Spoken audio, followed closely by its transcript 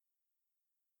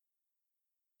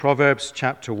Proverbs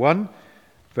chapter 1,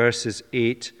 verses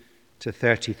 8 to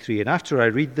 33. And after I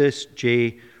read this,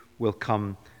 Jay will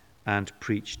come and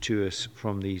preach to us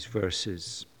from these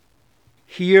verses.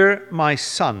 Hear, my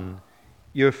son,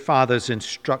 your father's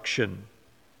instruction,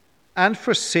 and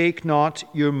forsake not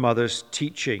your mother's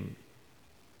teaching.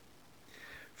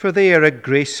 For they are a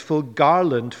graceful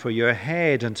garland for your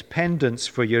head and pendants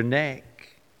for your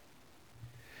neck.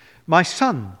 My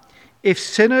son, if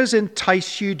sinners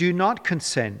entice you, do not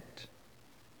consent.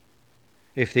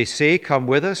 If they say, come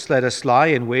with us, let us lie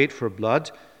in wait for blood.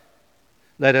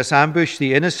 Let us ambush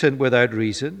the innocent without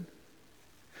reason.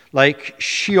 Like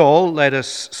Sheol, let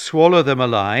us swallow them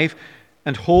alive,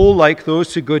 and whole like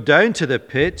those who go down to the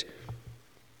pit.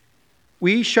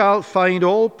 We shall find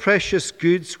all precious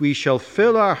goods. We shall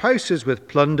fill our houses with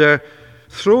plunder.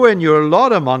 Throw in your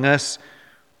lot among us.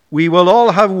 We will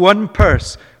all have one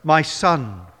purse. My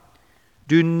son,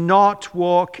 do not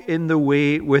walk in the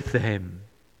way with them.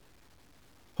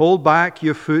 Hold back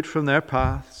your foot from their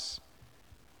paths,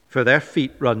 for their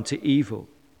feet run to evil,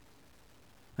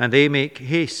 and they make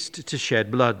haste to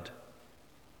shed blood.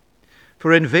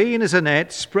 For in vain is a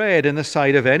net spread in the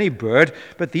sight of any bird,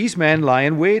 but these men lie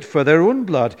in wait for their own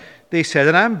blood. They set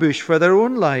an ambush for their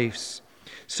own lives.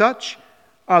 Such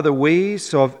are the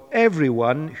ways of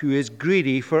everyone who is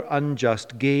greedy for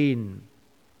unjust gain.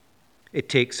 It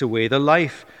takes away the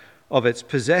life of its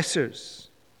possessors.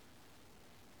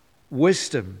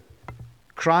 Wisdom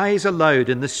cries aloud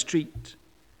in the street.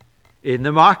 In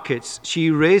the markets she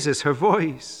raises her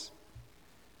voice.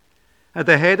 At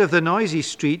the head of the noisy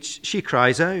streets she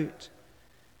cries out.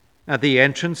 At the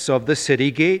entrance of the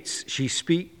city gates she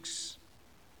speaks.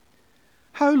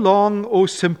 How long, O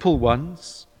simple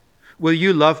ones, will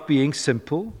you love being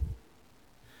simple?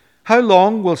 How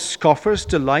long will scoffers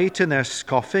delight in their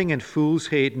scoffing and fools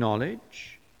hate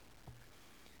knowledge?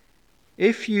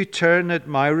 If you turn at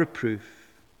my reproof,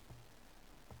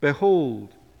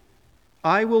 behold,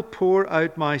 I will pour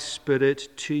out my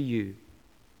spirit to you.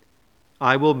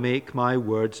 I will make my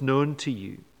words known to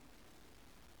you.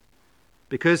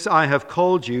 Because I have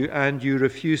called you and you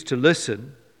refuse to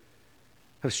listen,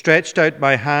 have stretched out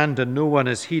my hand and no one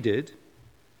has heeded,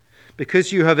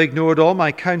 because you have ignored all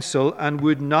my counsel and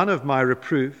would none of my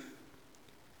reproof,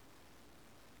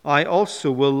 I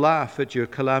also will laugh at your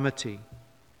calamity.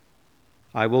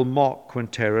 I will mock when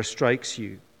terror strikes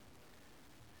you,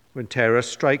 when terror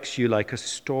strikes you like a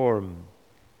storm,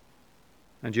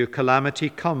 and your calamity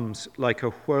comes like a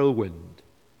whirlwind,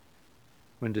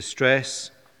 when distress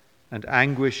and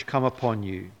anguish come upon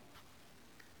you.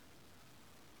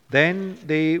 Then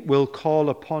they will call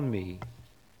upon me,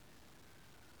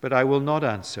 but I will not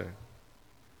answer.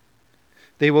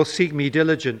 They will seek me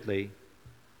diligently,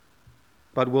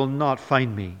 but will not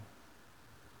find me,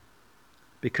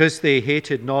 because they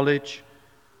hated knowledge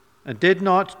and did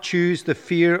not choose the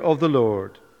fear of the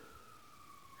Lord,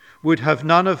 would have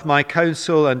none of my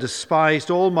counsel and despised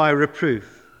all my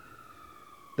reproof.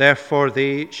 Therefore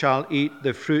they shall eat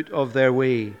the fruit of their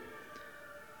way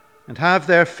and have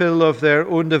their fill of their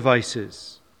own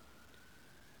devices.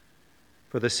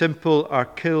 For the simple are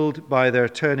killed by their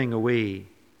turning away,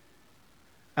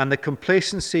 and the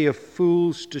complacency of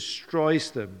fools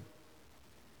destroys them.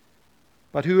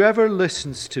 But whoever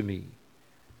listens to me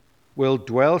will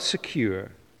dwell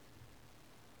secure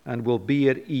and will be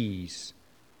at ease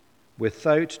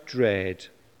without dread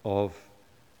of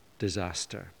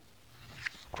disaster.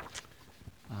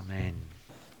 Amen.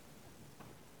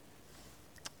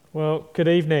 Well, good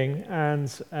evening,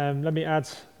 and let me add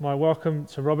my welcome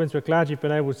to Robbins. We're glad you've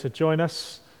been able to join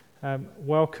us.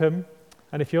 Welcome.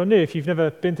 And if you're new, if you've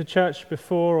never been to church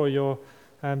before, or you're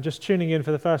just tuning in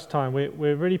for the first time,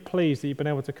 we're really pleased that you've been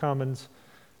able to come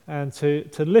and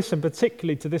to listen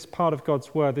particularly to this part of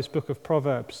God's Word, this book of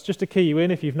Proverbs. Just to key you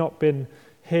in, if you've not been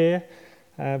here,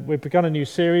 we've begun a new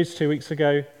series 2 weeks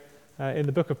ago in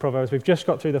the book of Proverbs. We've just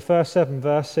got through the first 7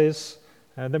 verses,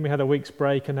 and then we had a week's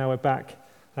break, and now we're back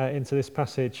into this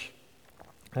passage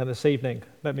this evening.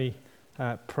 Let me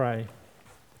pray.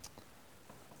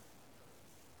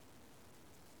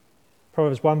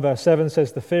 Proverbs 1 verse 7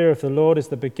 says, "The fear of the Lord is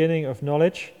the beginning of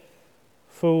knowledge.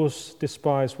 Fools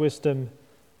despise wisdom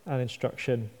and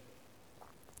instruction."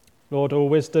 Lord, all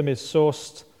wisdom is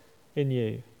sourced in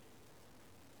you.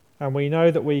 And we know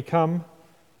that we come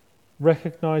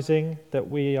recognizing that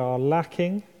we are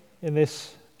lacking in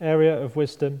this area of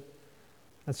wisdom.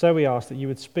 And so we ask that you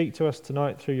would speak to us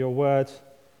tonight through your word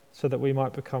so that we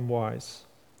might become wise.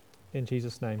 In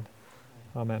Jesus' name,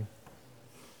 amen.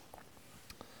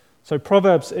 So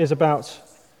Proverbs is about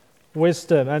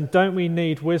wisdom, and don't we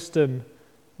need wisdom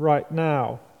right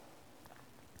now?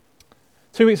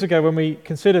 2 weeks ago, when we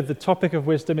considered the topic of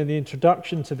wisdom in the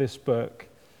introduction to this book,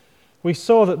 we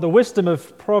saw that the wisdom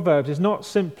of Proverbs is not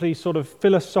simply sort of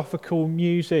philosophical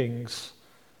musings,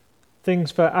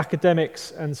 things for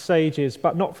academics and sages,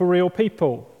 but not for real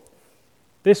people.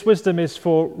 This wisdom is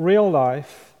for real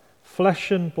life,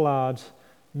 flesh and blood,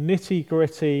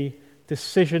 nitty-gritty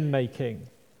decision-making.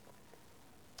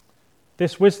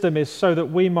 This wisdom is so that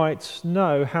we might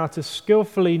know how to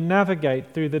skillfully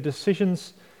navigate through the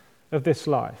decisions of this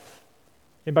life,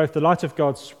 in both the light of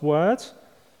God's word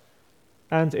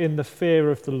and in the fear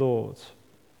of the Lord.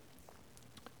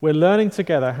 We're learning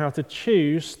together how to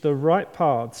choose the right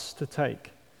paths to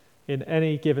take in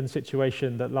any given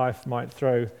situation that life might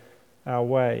throw our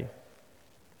way.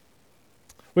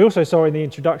 We also saw in the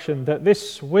introduction that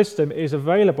this wisdom is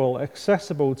available,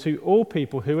 accessible to all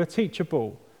people who are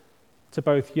teachable, to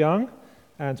both young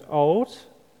and old,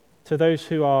 to those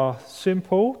who are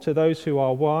simple, to those who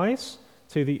are wise,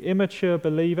 to the immature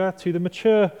believer, to the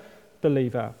mature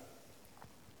believer.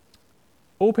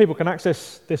 All people can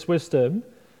access this wisdom,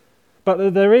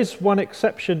 but there is one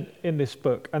exception in this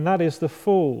book, and that is the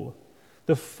fool.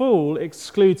 The fool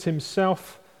excludes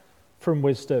himself from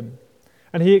wisdom.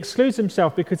 And he excludes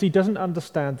himself because he doesn't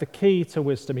understand the key to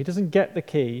wisdom. He doesn't get the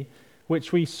key,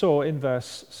 which we saw in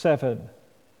verse 7.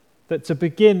 That to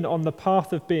begin on the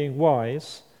path of being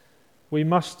wise, we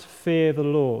must fear the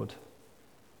Lord.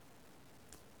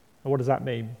 And what does that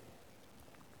mean?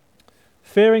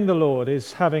 Fearing the Lord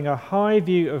is having a high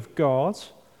view of God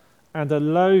and a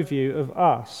low view of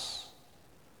us.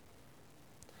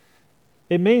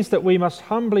 It means that we must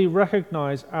humbly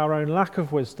recognize our own lack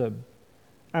of wisdom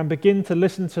and begin to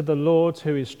listen to the Lord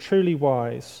who is truly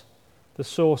wise, the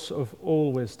source of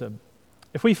all wisdom.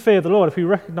 If we fear the Lord, if we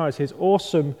recognize his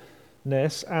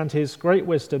awesomeness and his great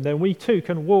wisdom, then we too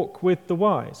can walk with the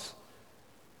wise.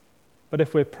 But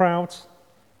if we're proud,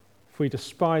 if we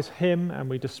despise him and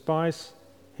we despise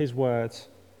his words,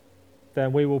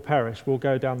 then we will perish. We'll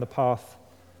go down the path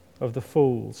of the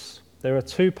fools. There are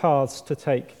two paths to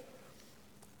take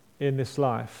in this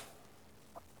life.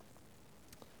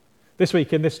 This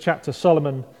week in this chapter,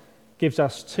 Solomon gives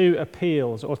us two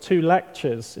appeals, or two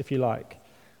lectures, if you like,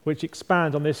 which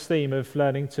expand on this theme of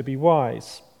learning to be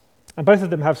wise. And both of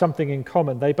them have something in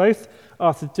common. They both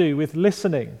are to do with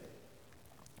listening.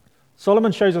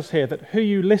 Solomon shows us here that who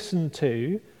you listen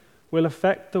to will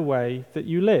affect the way that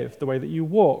you live, the way that you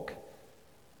walk,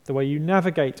 the way you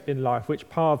navigate in life, which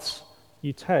paths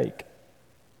you take.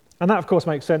 And that, of course,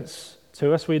 makes sense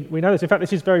to us. We know this. In fact,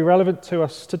 this is very relevant to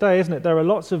us today, isn't it? There are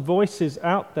lots of voices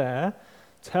out there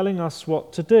telling us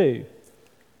what to do.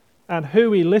 And who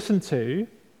we listen to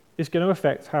is going to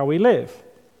affect how we live.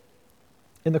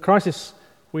 In the crisis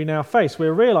we now face, we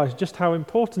realize just how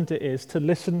important it is to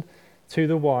listen to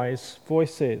the wise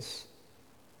voices.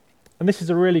 And this is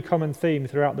a really common theme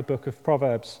throughout the book of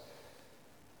Proverbs.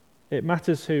 It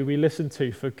matters who we listen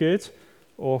to, for good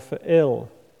or for ill.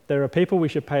 There are people we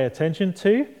should pay attention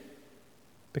to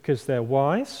because they're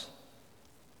wise,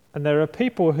 and there are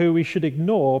people who we should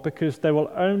ignore because they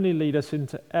will only lead us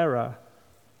into error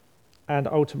and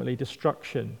ultimately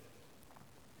destruction.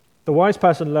 The wise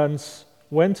person learns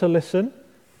when to listen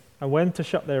and when to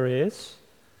shut their ears,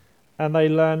 and they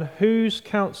learn whose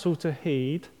counsel to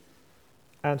heed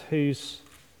and whose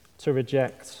to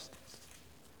reject.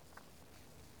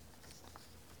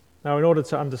 Now, in order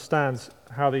to understand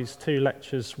how these two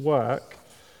lectures work,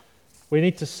 we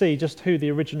need to see just who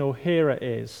the original hearer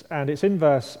is. And it's in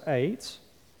verse 8.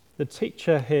 The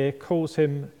teacher here calls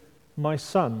him my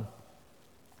son.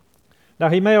 Now,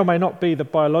 he may or may not be the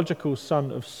biological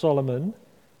son of Solomon.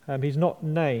 He's not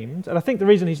named. And I think the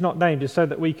reason he's not named is so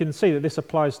that we can see that this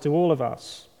applies to all of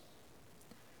us.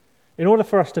 In order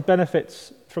for us to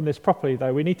benefit from this properly,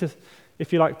 though, we need to,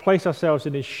 if you like, place ourselves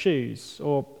in his shoes,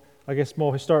 or I guess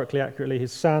more historically accurately,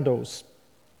 his sandals.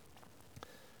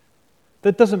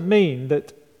 That doesn't mean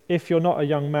that if you're not a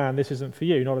young man, this isn't for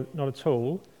you, not at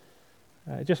all.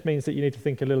 It just means that you need to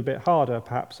think a little bit harder,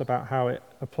 perhaps, about how it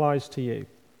applies to you.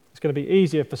 It's going to be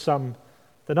easier for some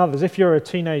than others. If you're a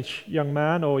teenage young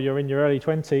man or you're in your early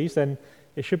 20s, then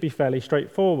it should be fairly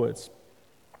straightforward.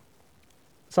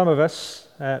 Some of us,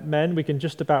 men, we can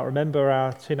just about remember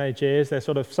our teenage years. They're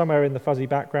sort of somewhere in the fuzzy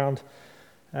background.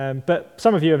 But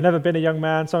some of you have never been a young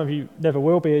man. Some of you never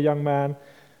will be a young man.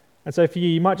 And so for you,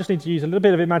 you might just need to use a little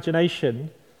bit of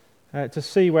imagination to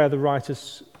see where the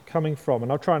writer's coming from.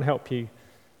 And I'll try and help you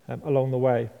along the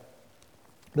way.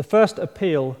 The first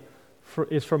appeal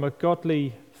is from a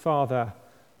godly father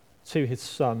to his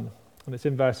son. And it's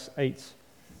in verse 8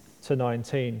 to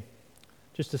 19.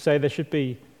 Just to say there should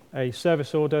be a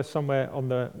service order somewhere on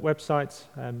the website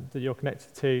that you're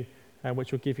connected to,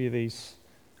 which will give you these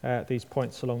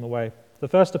points along the way. The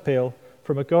first appeal,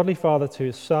 from a godly father to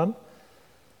his son,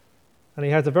 and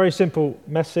he has a very simple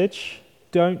message: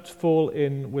 don't fall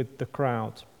in with the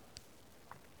crowd.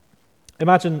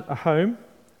 Imagine a home,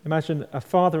 imagine a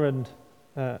father and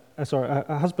a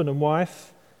husband and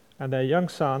wife and their young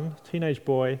son, teenage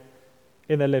boy,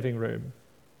 in their living room.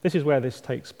 This is where this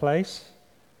takes place.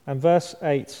 And verse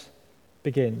 8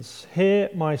 begins, "Hear,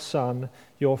 my son,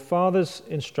 your father's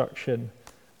instruction,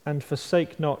 and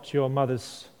forsake not your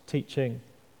mother's teaching."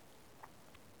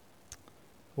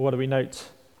 What do we note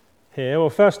here? Well,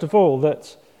 first of all,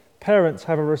 that parents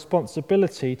have a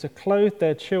responsibility to clothe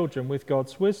their children with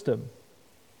God's wisdom.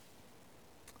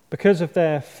 Because of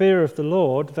their fear of the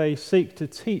Lord, they seek to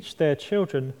teach their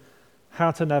children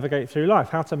how to navigate through life,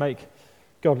 how to make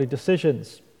godly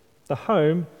decisions. The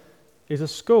home is a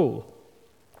school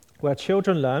where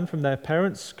children learn from their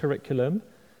parents' curriculum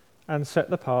and set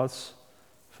the paths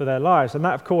for their lives. And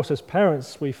that, of course, as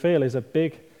parents, we feel is a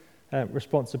big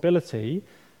responsibility.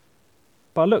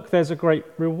 But look, there's a great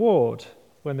reward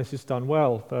when this is done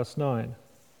well. Verse 9.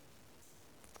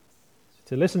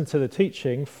 To listen to the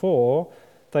teaching, for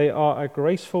they are a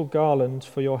graceful garland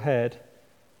for your head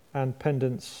and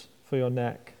pendants for your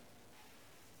neck.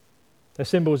 They're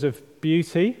symbols of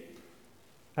beauty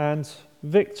and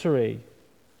victory.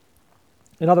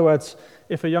 In other words,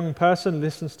 if a young person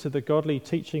listens to the godly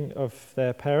teaching of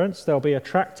their parents, they'll be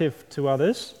attractive to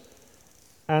others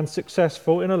and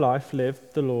successful in a life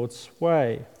lived the Lord's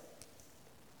way.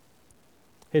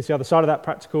 Here's the other side of that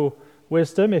practical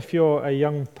wisdom. If you're a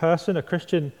young person, a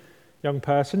Christian young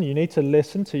person, you need to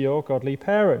listen to your godly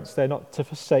parents. They're not to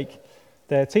forsake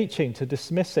their teaching, to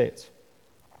dismiss it.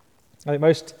 I think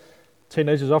most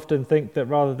teenagers often think that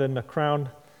rather than a crown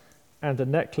and a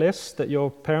necklace, that your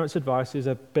parents' advice is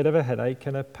a bit of a headache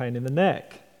and a pain in the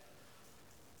neck.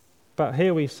 But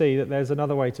here we see that there's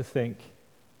another way to think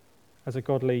as a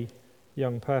godly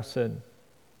young person.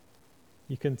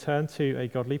 You can turn to a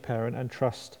godly parent and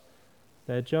trust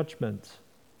their judgment.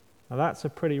 Now that's a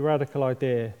pretty radical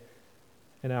idea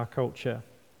in our culture.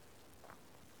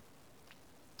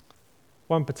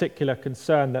 One particular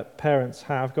concern that parents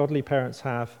have, godly parents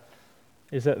have,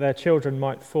 is that their children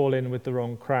might fall in with the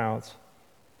wrong crowd.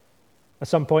 At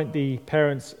some point, the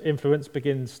parents' influence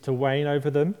begins to wane over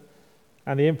them,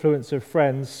 and the influence of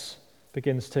friends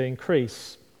begins to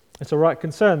increase. It's a right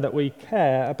concern that we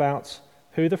care about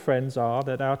who the friends are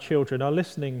that our children are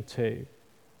listening to.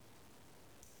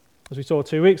 As we saw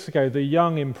 2 weeks ago, the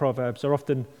young in Proverbs are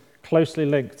often closely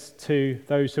linked to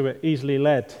those who are easily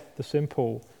led, the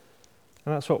simple.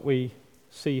 And that's what we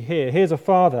see here. Here's a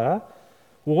father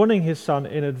warning his son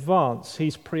in advance.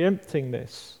 He's preempting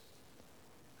this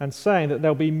and saying that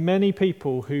there'll be many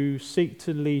people who seek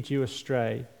to lead you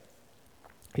astray.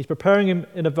 He's preparing him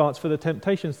in advance for the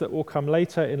temptations that will come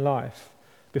later in life,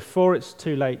 before it's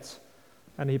too late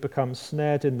and he becomes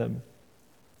snared in them.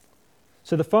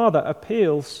 So the father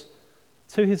appeals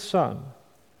to his son,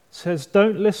 says,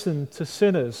 don't listen to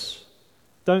sinners,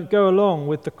 don't go along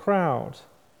with the crowd.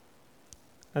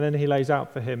 And then he lays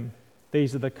out for him,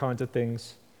 these are the kinds of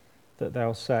things that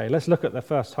they'll say. Let's look at the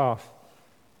first half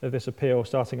of this appeal,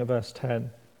 starting at verse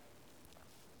 10.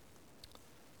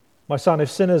 My son,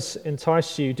 if sinners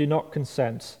entice you, do not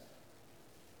consent.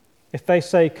 If they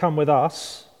say, come with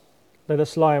us, let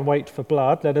us lie in wait for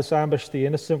blood, let us ambush the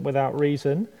innocent without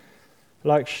reason.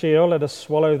 Like Sheol, let us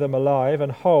swallow them alive,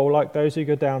 and whole, like those who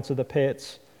go down to the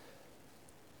pit.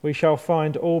 We shall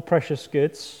find all precious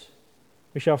goods.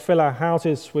 We shall fill our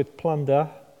houses with plunder.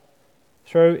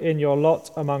 Throw in your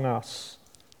lot among us.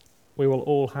 We will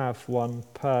all have one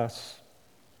purse.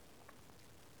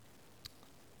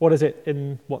 What is it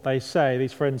in what they say,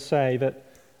 these friends say, that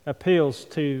appeals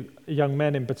to young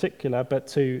men in particular, but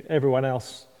to everyone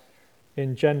else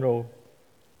in general?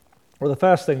 Well, the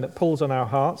first thing that pulls on our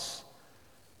hearts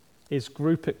is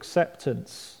group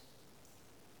acceptance.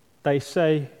 They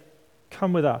say,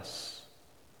 come with us.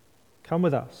 Come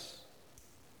with us.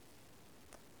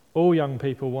 All young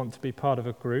people want to be part of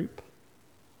a group.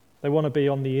 They want to be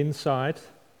on the inside,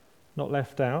 not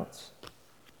left out.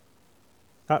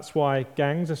 That's why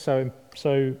gangs are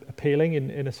so appealing in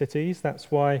inner cities.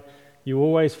 That's why you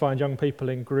always find young people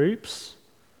in groups.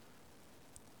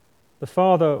 The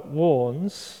Father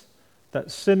warns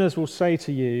that sinners will say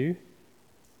to you,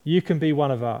 you can be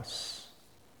one of us.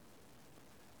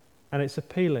 And it's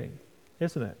appealing,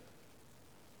 isn't it?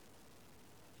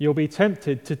 You'll be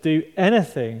tempted to do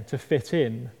anything to fit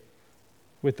in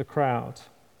with the crowd.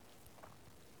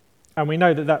 And we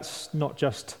know that that's not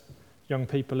just young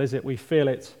people, is it? We feel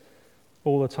it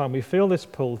all the time. We feel this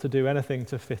pull to do anything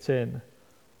to fit in.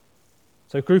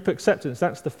 So group acceptance,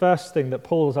 that's the first thing that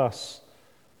pulls us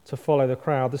to follow the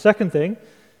crowd. The second thing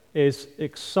is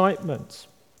excitement.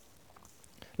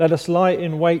 Let us lie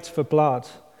in wait for blood.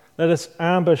 Let us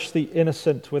ambush the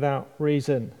innocent without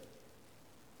reason.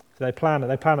 So they plan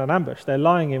an ambush. They're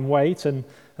lying in wait and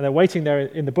they're waiting there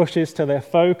in the bushes till their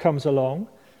foe comes along.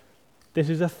 This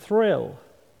is a thrill.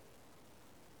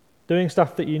 Doing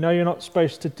stuff that you know you're not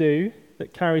supposed to do,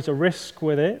 that carries a risk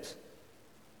with it.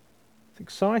 It's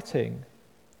exciting.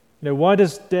 Why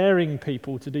does daring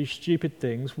people to do stupid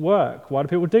things work? Why do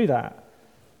people do that?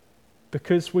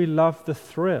 Because we love the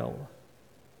thrill.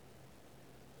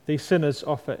 These sinners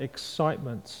offer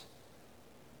excitement,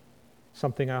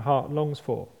 something our heart longs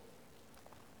for.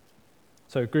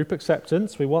 So group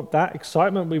acceptance, we want that.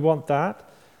 Excitement, we want that.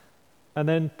 And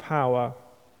then power.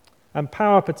 And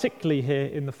power particularly here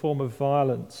in the form of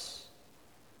violence.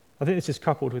 I think this is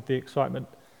coupled with the excitement,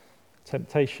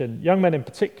 temptation. Young men in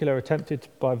particular are tempted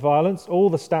by violence. All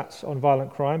the stats on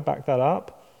violent crime back that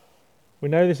up. We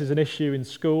know this is an issue in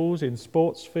schools, in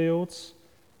sports fields.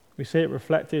 We see it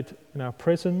reflected in our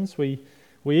prisons. We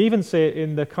even see it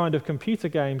in the kind of computer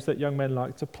games that young men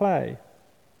like to play.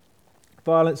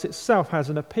 Violence itself has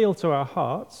an appeal to our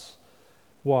hearts.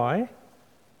 Why?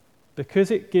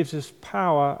 Because it gives us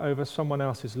power over someone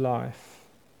else's life.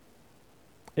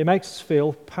 It makes us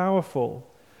feel powerful.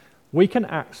 We can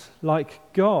act like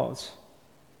God.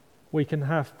 We can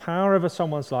have power over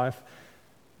someone's life.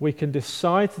 We can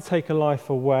decide to take a life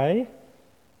away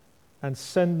and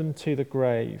send them to the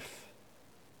grave.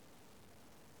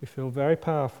 We feel very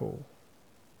powerful.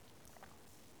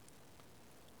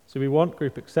 So we want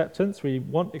group acceptance, we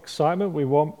want excitement, we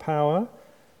want power,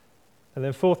 and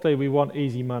then fourthly, we want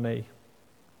easy money.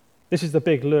 This is the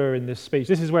big lure in this speech.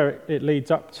 This is where it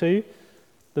leads up to.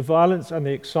 The violence and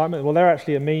the excitement, well, they're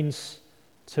actually a means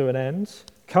to an end.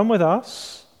 Come with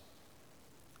us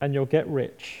and you'll get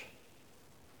rich.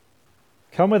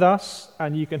 Come with us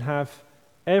and you can have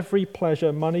every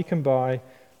pleasure money can buy,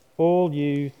 all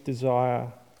you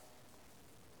desire.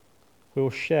 We'll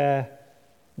share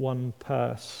one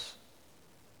purse.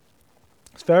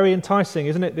 It's very enticing,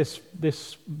 isn't it?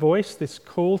 This voice, this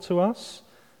call to us,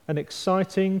 an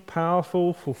exciting,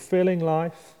 powerful, fulfilling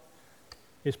life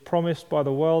is promised by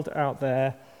the world out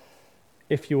there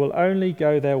if you will only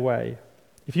go their way,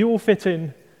 if you will fit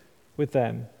in with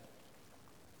them.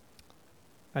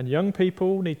 And young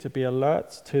people need to be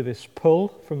alert to this pull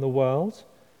from the world,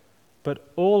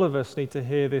 but all of us need to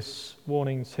hear this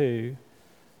warning too,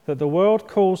 that the world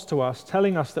calls to us,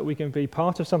 telling us that we can be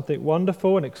part of something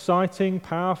wonderful and exciting,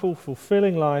 powerful,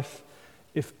 fulfilling life,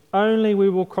 if only we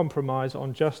will compromise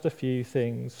on just a few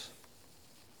things.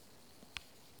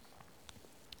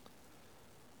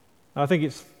 I think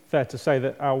it's fair to say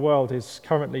that our world is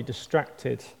currently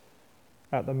distracted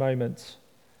at the moment.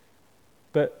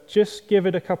 But just give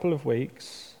it a couple of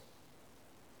weeks,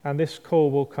 and this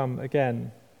call will come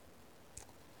again.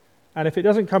 And if it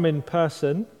doesn't come in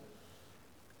person,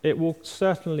 it will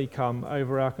certainly come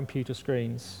over our computer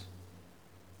screens.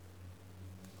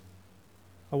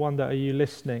 I wonder, are you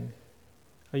listening?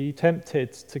 Are you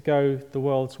tempted to go the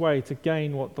world's way, to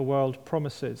gain what the world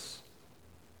promises?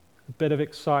 A bit of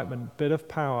excitement, a bit of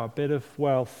power, a bit of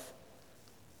wealth.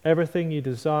 Everything you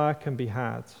desire can be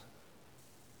had.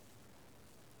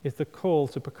 Is the call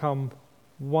to become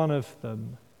one of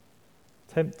them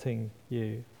tempting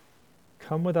you?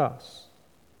 Come with us.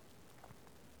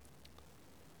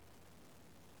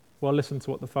 Well, listen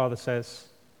to what the Father says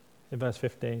in verse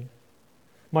 15.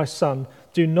 My son,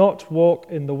 do not walk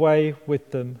in the way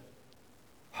with them.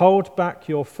 Hold back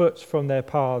your foot from their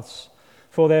paths,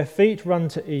 for their feet run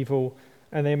to evil,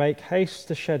 and they make haste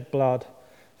to shed blood.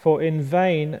 For in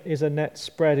vain is a net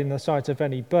spread in the sight of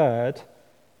any bird,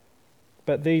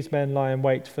 but these men lie in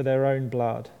wait for their own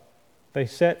blood. They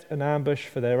set an ambush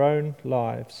for their own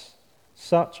lives.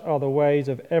 Such are the ways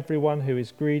of everyone who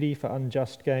is greedy for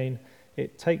unjust gain.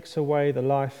 It takes away the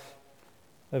life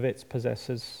of its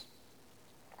possessors.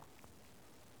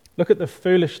 Look at the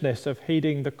foolishness of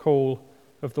heeding the call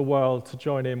of the world to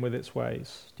join in with its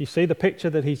ways. Do you see the picture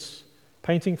that he's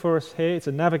painting for us here? It's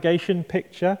a navigation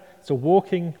picture. It's a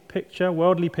walking picture.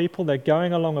 Worldly people, they're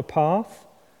going along a path.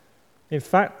 In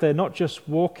fact, they're not just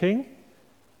walking,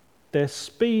 they're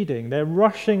speeding, they're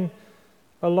rushing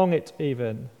along it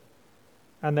even,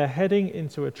 and they're heading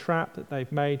into a trap that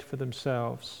they've made for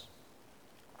themselves.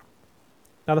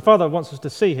 Now, the Father wants us to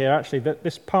see here, actually, that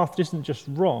this path isn't just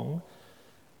wrong,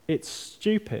 it's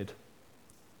stupid.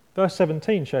 Verse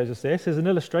 17 shows us this. There's an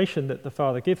illustration that the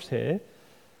Father gives here.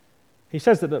 He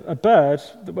says that a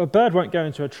bird won't go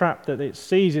into a trap that it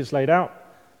sees is laid out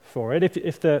for it.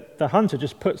 If the hunter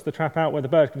just puts the trap out where the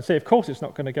bird can see, of course it's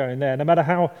not going to go in there, no matter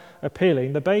how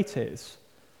appealing the bait is.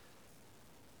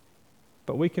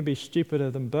 But we can be stupider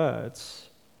than birds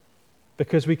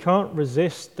because we can't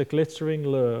resist the glittering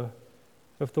lure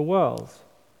of the world,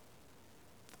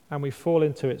 and we fall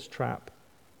into its trap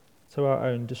to our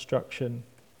own destruction.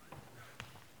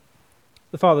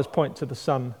 The Father's point to the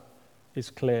Son is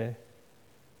clear.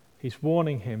 He's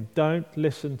warning him, don't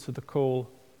listen to the call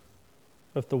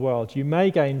of the world. You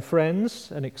may gain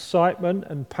friends and excitement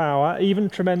and power, even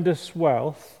tremendous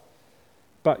wealth,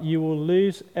 but you will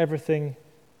lose everything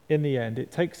in the end.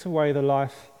 It takes away the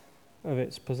life of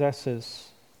its possessors.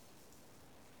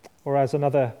 Or as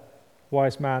another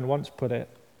wise man once put it,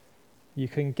 you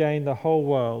can gain the whole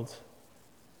world,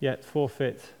 yet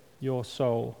forfeit your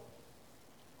soul.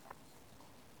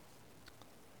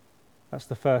 That's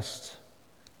the first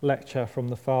lecture from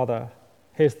the Father.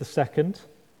 Here's the second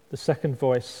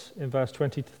voice in verse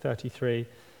 20 to 33,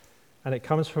 and it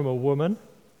comes from a woman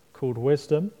called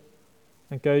Wisdom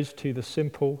and goes to the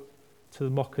simple, to the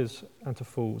mockers and to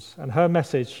fools. And her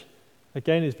message,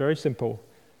 again, is very simple: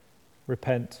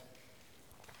 repent.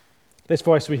 This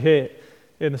voice we hear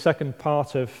in the second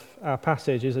part of our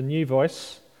passage is a new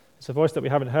voice. It's a voice that we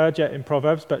haven't heard yet in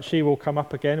Proverbs, but she will come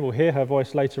up again. We'll hear her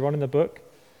voice later on in the book.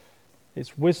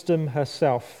 It's wisdom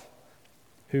herself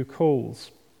who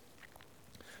calls.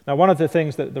 Now, one of the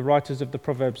things that the writers of the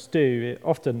Proverbs do,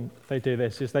 often they do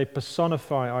this, is they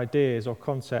personify ideas or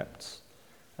concepts,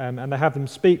 and they have them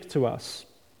speak to us.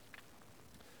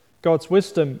 God's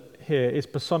wisdom here is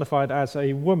personified as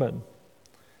a woman.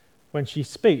 When she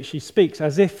speaks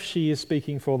as if she is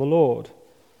speaking for the Lord.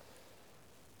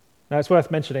 Now, it's worth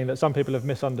mentioning that some people have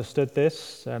misunderstood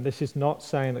this. This is not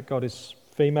saying that God is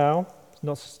female.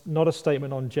 It's not a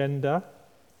statement on gender.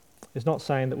 It's not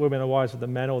saying that women are wiser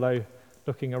than men, although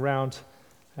looking around,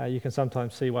 you can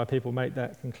sometimes see why people make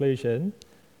that conclusion.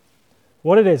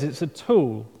 What it is, it's a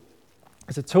tool.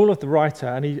 It's a tool of the writer,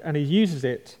 and he uses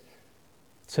it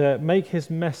to make his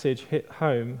message hit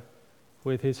home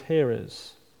with his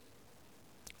hearers.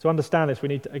 To understand this, we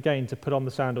need, again, to put on the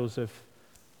sandals of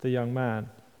the young man.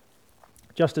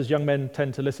 Just as young men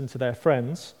tend to listen to their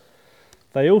friends,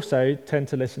 they also tend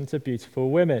to listen to beautiful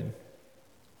women,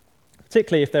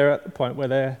 particularly if they're at the point where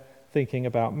they're thinking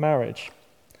about marriage.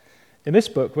 In this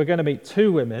book, we're going to meet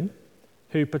two women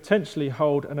who potentially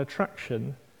hold an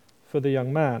attraction for the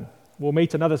young man. We'll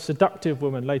meet another seductive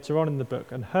woman later on in the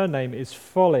book, and her name is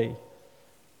Folly,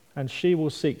 and she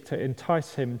will seek to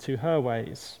entice him to her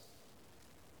ways.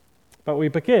 But we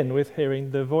begin with hearing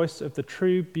the voice of the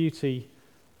true beauty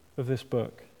of this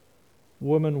book,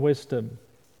 woman Wisdom.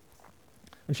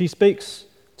 And she speaks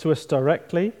to us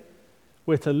directly.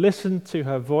 We're to listen to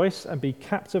her voice and be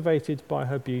captivated by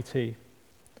her beauty.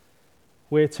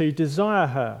 We're to desire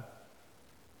her.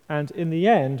 And in the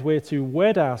end, we're to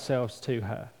wed ourselves to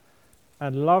her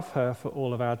and love her for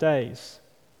all of our days.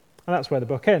 And that's where the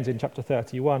book ends. In chapter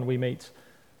 31, we meet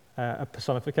a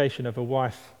personification of a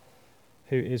wife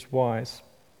who is wise.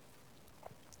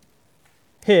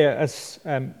 Here, as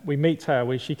we meet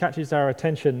her, she catches our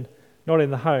attention not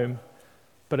in the home,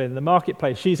 but in the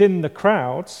marketplace. She's in the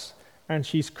crowds, and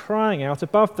she's crying out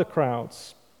above the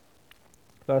crowds.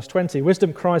 Verse 20,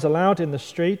 Wisdom cries aloud in the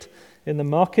street. In the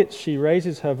market she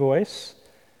raises her voice.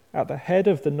 At the head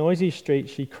of the noisy street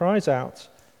she cries out.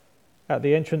 At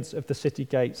the entrance of the city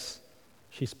gates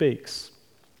she speaks.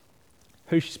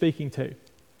 Who's she speaking to?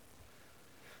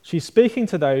 She's speaking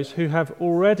to those who have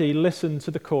already listened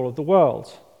to the call of the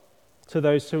world, to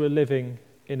those who are living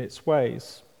in its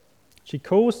ways. She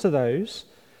calls to those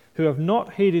who have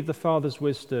not heeded the Father's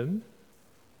wisdom,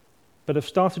 but have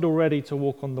started already to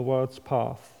walk on the world's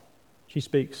path. She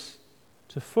speaks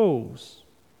to fools,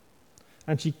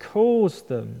 and she calls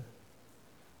them.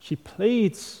 She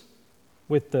pleads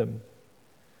with them,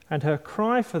 and her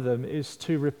cry for them is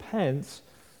to repent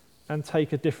and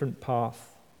take a different path.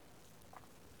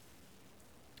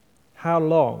 How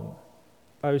long,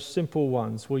 O simple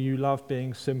ones, will you love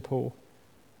being simple?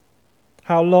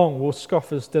 How long will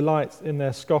scoffers delight in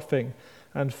their scoffing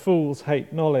and fools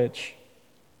hate knowledge?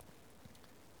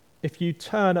 If you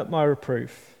turn at my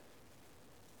reproof,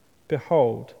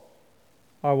 behold,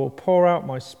 I will pour out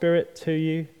my spirit to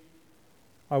you.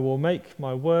 I will make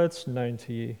my words known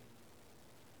to you.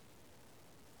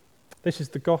 This is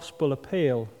the gospel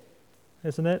appeal,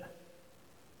 isn't it?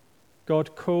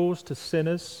 God calls to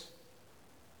sinners,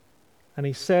 and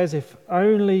he says, if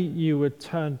only you would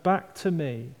turn back to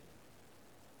me,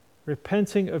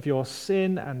 repenting of your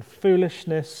sin and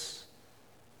foolishness,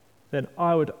 then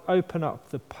I would open up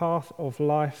the path of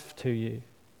life to you.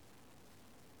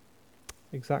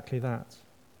 Exactly that.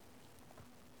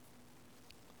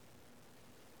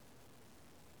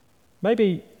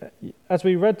 Maybe as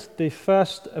we read the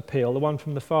first appeal, the one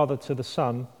from the Father to the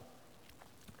Son,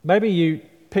 maybe you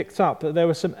picked up that there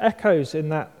were some echoes in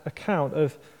that account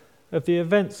of the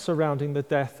events surrounding the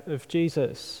death of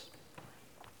Jesus.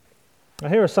 Now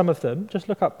here are some of them. Just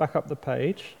look back up the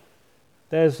page.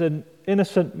 There's an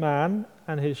innocent man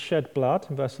and his shed blood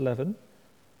in verse 11.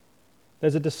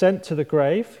 There's a descent to the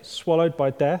grave, swallowed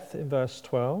by death in verse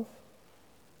 12.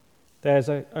 There's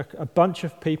a bunch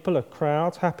of people, a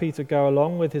crowd, happy to go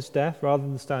along with his death rather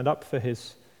than stand up for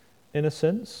his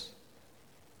innocence.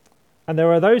 And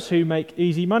there are those who make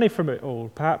easy money from it all,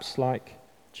 perhaps like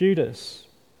Judas.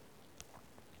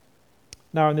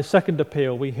 Now in the second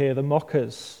appeal, we hear the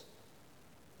mockers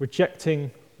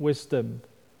rejecting wisdom,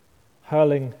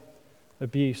 hurling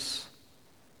abuse.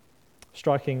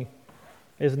 Striking,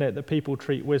 isn't it, that people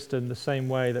treat wisdom the same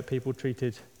way that people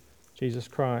treated Jesus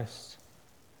Christ?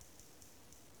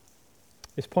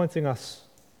 It's pointing us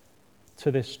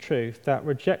to this truth that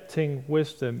rejecting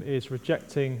wisdom is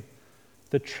rejecting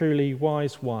the truly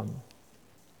wise one.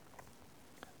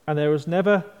 And there was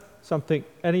never something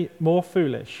any more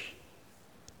foolish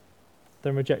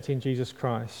than rejecting Jesus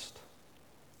Christ.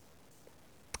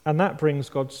 And that brings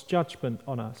God's judgment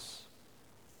on us.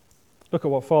 Look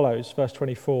at what follows, verse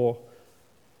 24.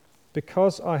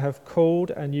 Because I have called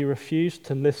and you refused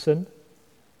to listen,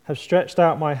 have stretched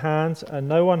out my hands and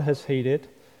no one has heeded,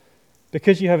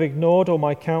 because you have ignored all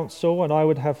my counsel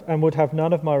and would have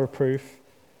none of my reproof,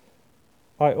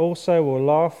 I also will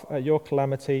laugh at your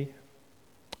calamity.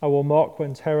 I will mock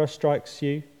when terror strikes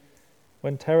you.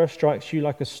 When terror strikes you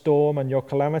like a storm and your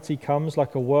calamity comes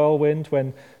like a whirlwind,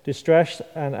 when distress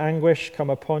and anguish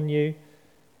come upon you,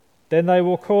 then they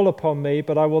will call upon me,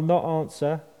 but I will not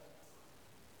answer.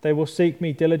 They will seek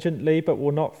me diligently, but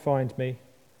will not find me,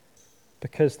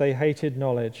 because they hated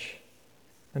knowledge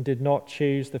and did not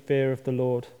choose the fear of the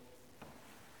Lord,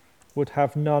 would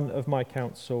have none of my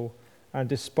counsel, and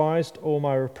despised all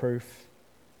my reproof.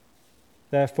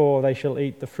 Therefore they shall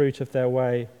eat the fruit of their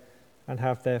way and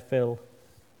have their fill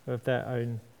of their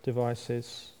own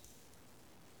devices.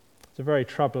 It's a very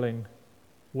troubling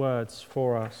words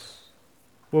for us.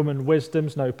 Woman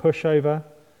wisdom's no pushover.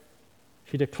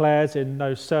 She declares in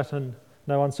no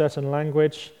uncertain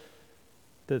language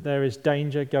that there is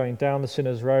danger going down the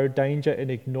sinner's road, danger in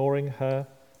ignoring her.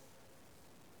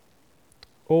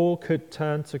 All could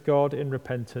turn to God in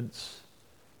repentance,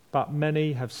 but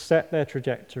many have set their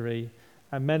trajectory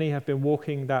and many have been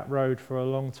walking that road for a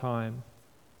long time.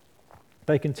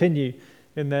 They continue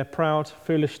in their proud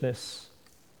foolishness,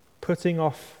 putting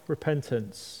off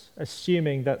repentance,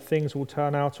 assuming that things will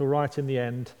turn out all right in the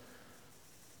end,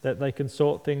 that they can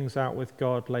sort things out with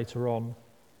God later on.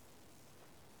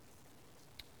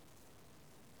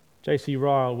 J.C.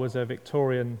 Ryle was a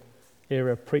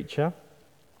Victorian-era preacher.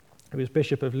 He was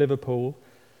Bishop of Liverpool,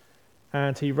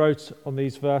 and he wrote on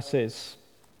these verses.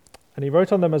 And he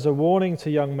wrote on them as a warning to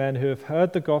young men who have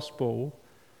heard the gospel,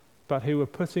 but who were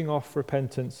putting off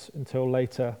repentance until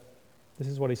later. This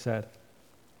is what he said.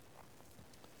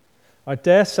 I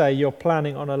dare say you're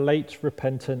planning on a late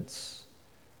repentance.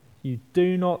 You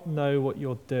do not know what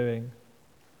you're doing.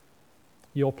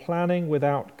 You're planning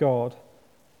without God.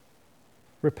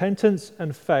 Repentance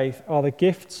and faith are the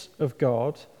gifts of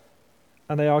God,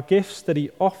 and they are gifts that he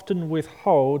often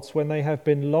withholds when they have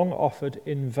been long offered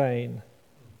in vain.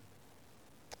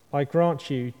 I grant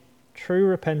you, true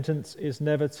repentance is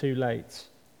never too late.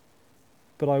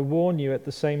 But I warn you at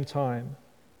the same time,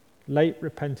 late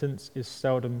repentance is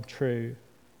seldom true.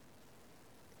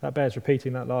 That bears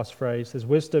repeating, that last phrase. There's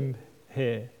wisdom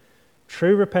here.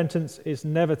 True repentance is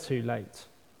never too late.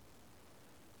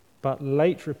 But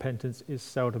late repentance is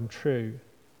seldom true.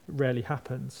 It rarely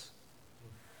happens.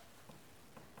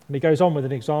 And he goes on with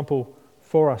an example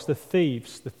for us. The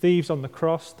thieves on the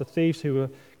cross, the thieves who were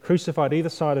crucified either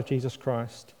side of Jesus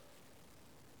Christ.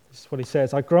 This is what he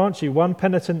says. I grant you, one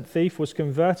penitent thief was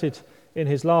converted in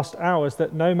his last hours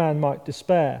that no man might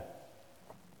despair.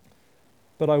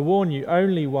 But I warn you,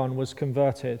 only one was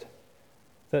converted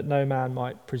that no man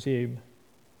might presume.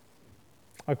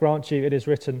 I grant you, it is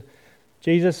written,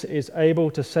 Jesus is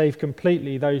able to save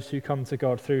completely those who come to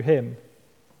God through him.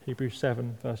 Hebrews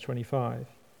 7, verse 25.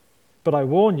 But I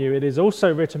warn you, it is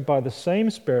also written by the same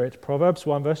Spirit, Proverbs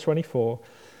 1, verse 24,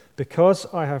 because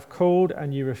I have called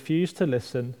and you refuse to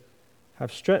listen,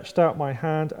 have stretched out my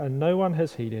hand and no one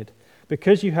has heeded,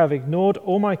 because you have ignored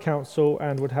all my counsel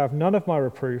and would have none of my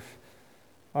reproof,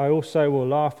 I also will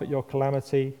laugh at your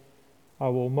calamity. I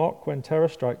will mock when terror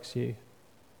strikes you.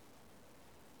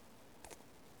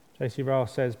 J.C. Ryle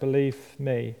says, believe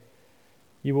me,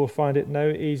 you will find it no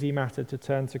easy matter to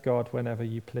turn to God whenever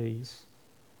you please.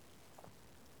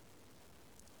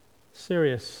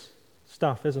 Serious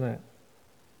stuff, isn't it?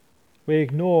 We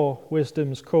ignore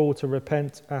wisdom's call to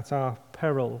repent at our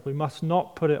peril. We must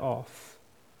not put it off.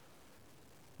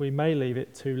 We may leave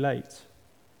it too late.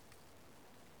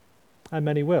 And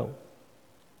many will.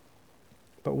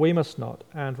 But we must not,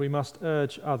 and we must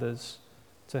urge others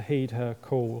to heed her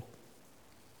call.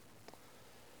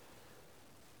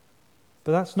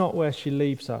 But that's not where she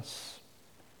leaves us.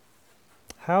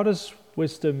 How does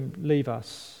wisdom leave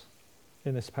us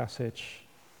in this passage?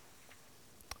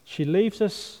 She leaves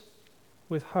us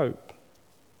with hope.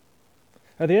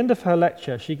 At the end of her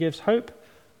lecture, she gives hope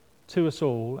to us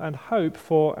all and hope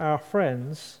for our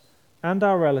friends and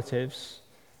our relatives,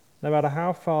 no matter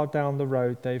how far down the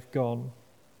road they've gone.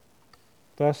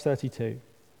 Verse 32.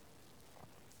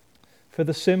 For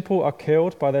the simple are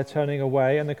killed by their turning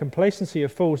away, and the complacency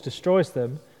of fools destroys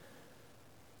them.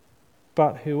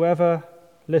 But whoever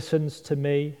listens to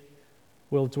me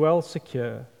will dwell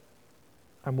secure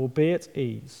and will be at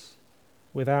ease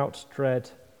without dread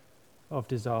of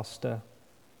disaster.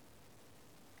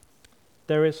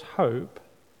 There is hope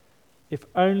if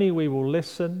only we will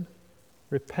listen,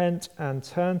 repent, and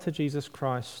turn to Jesus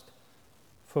Christ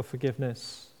for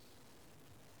forgiveness.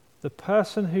 The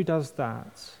person who does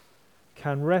that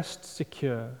can rest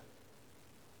secure.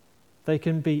 They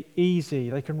can be easy.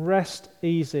 They can rest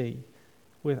easy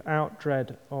without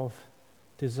dread of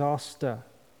disaster.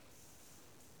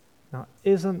 Now,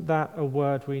 isn't that a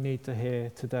word we need to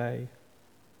hear today?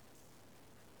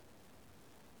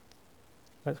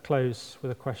 Let's close with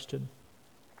a question.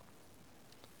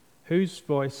 Whose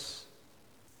voice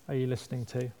are you listening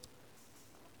to?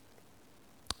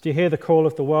 Do you hear the call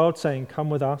of the world saying, come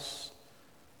with us?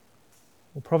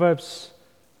 Well, Proverbs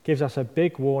gives us a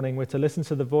big warning. We're to listen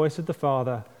to the voice of the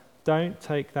Father. Don't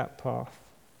take that path.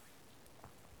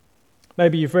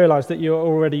 Maybe you've realized that you're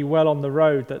already well on the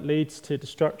road that leads to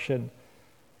destruction.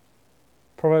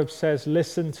 Proverbs says,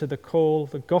 listen to the call,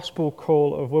 the gospel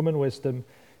call of woman wisdom.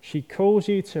 She calls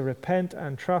you to repent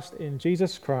and trust in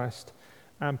Jesus Christ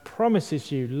and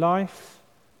promises you life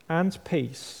and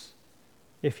peace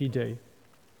if you do.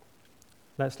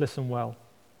 Let's listen well.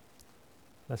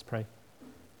 Let's pray.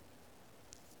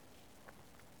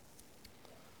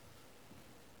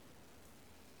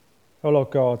 Oh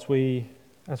Lord God,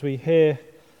 as we hear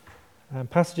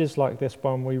passages like this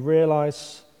one, we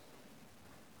realize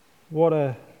what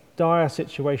a dire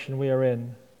situation we are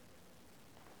in,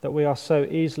 that we are so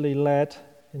easily led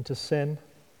into sin,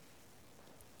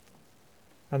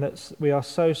 and that we are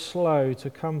so slow to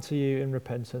come to you in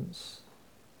repentance.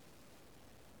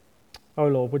 Oh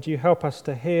Lord, would you help us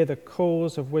to hear the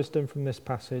calls of wisdom from this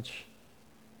passage,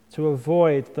 to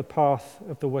avoid the path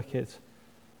of the wicked,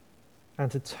 and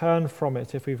to turn from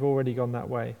it if we've already gone that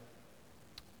way.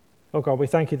 Oh God, we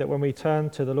thank you that when we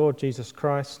turn to the Lord Jesus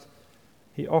Christ,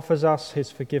 he offers us his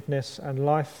forgiveness and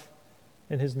life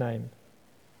in his name.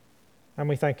 And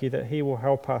we thank you that he will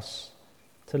help us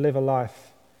to live a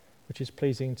life which is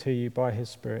pleasing to you by his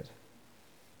Spirit.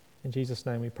 In Jesus'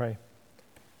 name we pray.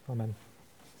 Amen.